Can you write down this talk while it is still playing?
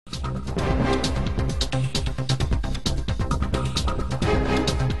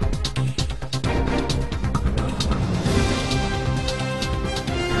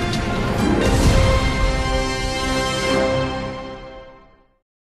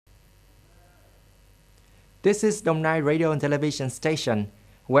This is Đồng Nai Radio and Television Station.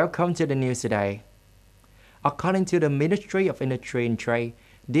 Welcome to the news today. According to the Ministry of Industry and Trade,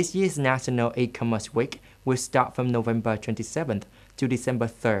 this year's National E-commerce Week will start from November 27th to December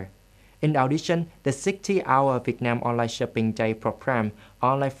 3rd. In addition, the 60-hour Vietnam Online Shopping Day program,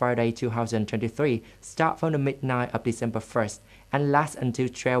 Online Friday 2023, starts from the midnight of December 1st and lasts until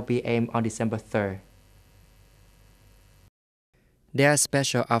 12 p.m. on December 3rd. There are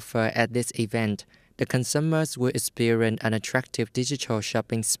special offers at this event. The consumers will experience an attractive digital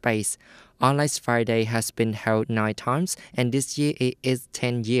shopping space. Online Friday has been held 9 times, and this year it is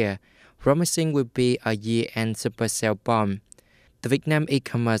 10th year. Promising will be a year-end super sale bomb. The Vietnam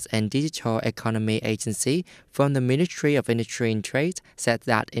E-commerce and Digital Economy Agency from the Ministry of Industry and Trade said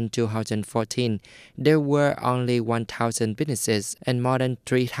that in 2014, there were only 1,000 businesses and more than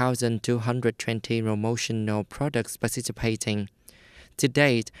 3,220 promotional products participating. To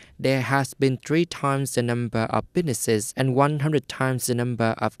date, there has been 3 times the number of businesses and 100 times the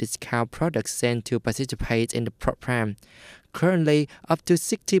number of discount products sent to participate in the program. Currently, up to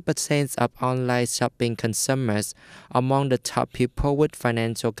 60% of online shopping consumers among the top people with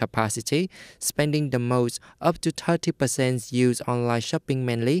financial capacity, spending the most, up to 30% use online shopping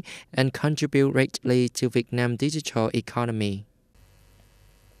mainly and contribute greatly to Vietnam's digital economy.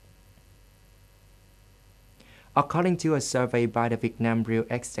 According to a survey by the Vietnam Real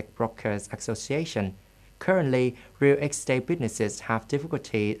Estate Brokers Association, currently real estate businesses have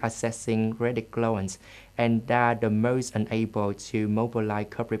difficulty accessing credit loans and are the most unable to mobilize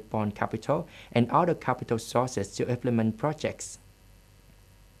corporate bond capital and other capital sources to implement projects.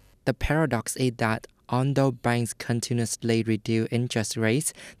 The paradox is that although banks continuously reduce interest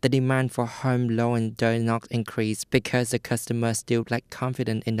rates, the demand for home loans does not increase because the customers still lack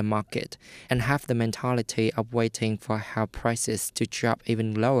confidence in the market and have the mentality of waiting for house prices to drop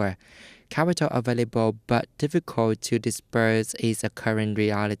even lower. Capital available but difficult to disperse is a current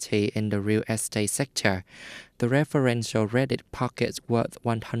reality in the real estate sector. The referential credit pockets worth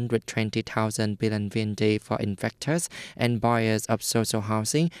 120,000 billion VND for investors and buyers of social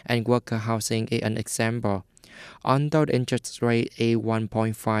housing and worker housing is an example. Although the interest rate is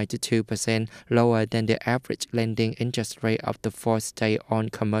 1.5 to 2% lower than the average lending interest rate of the 4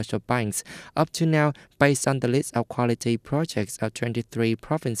 state-owned commercial banks, up to now, based on the list of quality projects of 23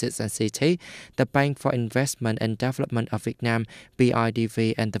 provinces and cities, the Bank for Investment and Development of Vietnam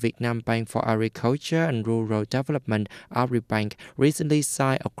 (BIDV) and the Vietnam Bank for Agriculture and Rural Development (Agribank) recently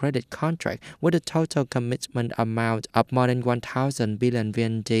signed a credit contract with a total commitment amount of more than 1,000 billion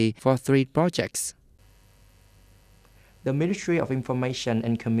VND for 3 projects. The Ministry of Information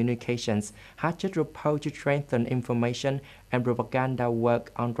and Communications has just proposed to strengthen information and propaganda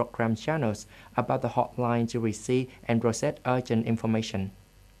work on program channels about the hotline to receive and process urgent information.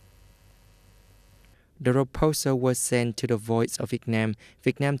 The proposal was sent to the Voice of Vietnam,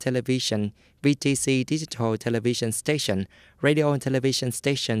 Vietnam Television, VTC Digital Television Station, radio and television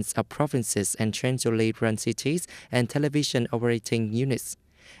stations of provinces and centrally run cities and television operating units.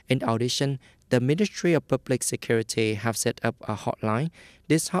 In addition, the Ministry of Public Security have set up a hotline.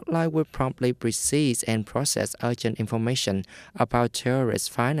 This hotline will promptly receive and process urgent information about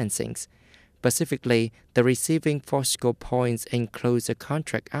terrorist financings. Specifically, the receiving focal points include the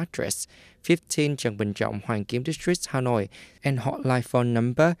contract address 15 Trần Bình Trọng, Hoàng Kim District, Hanoi, and hotline phone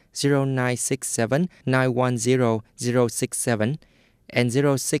number 0967 910 067 and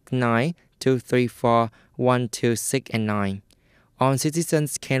 069 234 126 and 9. All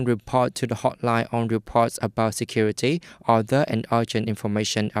citizens can report to the hotline on reports about security, other and urgent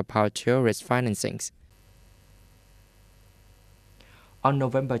information about terrorist financings. On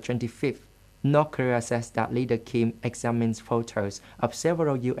November 25th, North Korea says that leader Kim examines photos of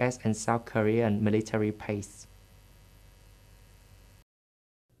several U.S. and South Korean military bases.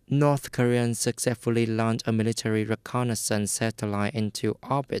 North Korea successfully launched a military reconnaissance satellite into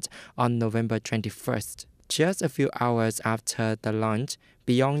orbit on November 21st. Just a few hours after the launch,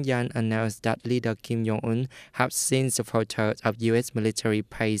 Pyongyang announced that leader Kim Jong-un had seen the photos of U.S. military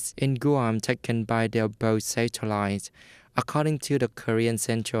bases in Guam taken by their both satellites. According to the Korean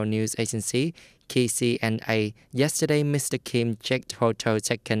Central News Agency, KCNA, yesterday Mr. Kim checked photos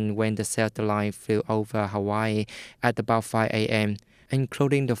taken when the satellite flew over Hawaii at about 5 a.m.,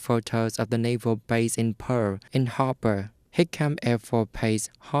 including the photos of the naval base in Pearl in harbor. Hickam Air Force Base,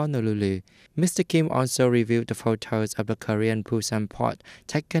 Honolulu. Mr. Kim also reviewed the photos of the Korean Busan port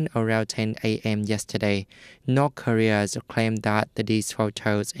taken around 10 a.m. yesterday. North Korea claimed that these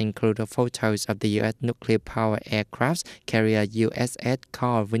photos include the photos of the U.S. nuclear power aircraft carrier USS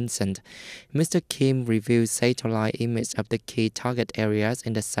Carl Vinson. Mr. Kim reviewed satellite images of the key target areas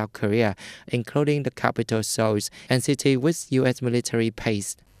in the South Korea, including the capital Seoul and city with U.S. military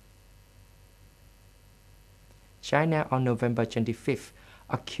base. China on November 25th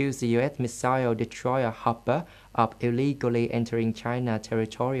accused the U.S. missile destroyer Hopper of illegally entering China's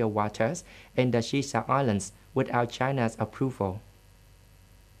territorial waters in the Shisha Islands without China's approval.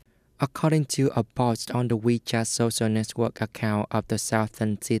 According to a post on the WeChat social network account of the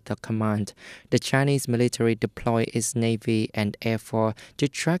Southern Theater Command, the Chinese military deployed its Navy and Air Force to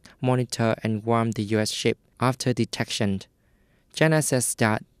track, monitor, and warn the U.S. ship after detection. China says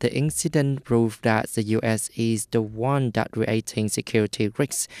that the incident proved that the U.S. is the one that creating security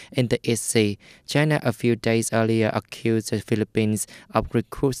risks in the East Sea. China a few days earlier accused the Philippines of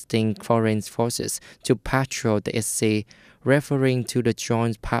recruiting foreign forces to patrol the East Sea, referring to the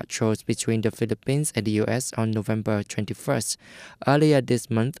joint patrols between the Philippines and the U.S. on November 21st. Earlier this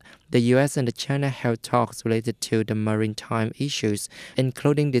month, the U.S. and China held talks related to the maritime issues,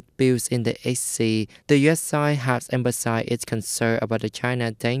 including disputes in the East Sea. The U.S. side has emphasized its concern about the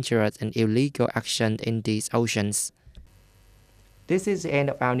China's dangerous and illegal action in these oceans. This is the end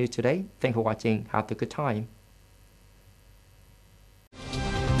of our news today. Thanks for watching. Have a good time.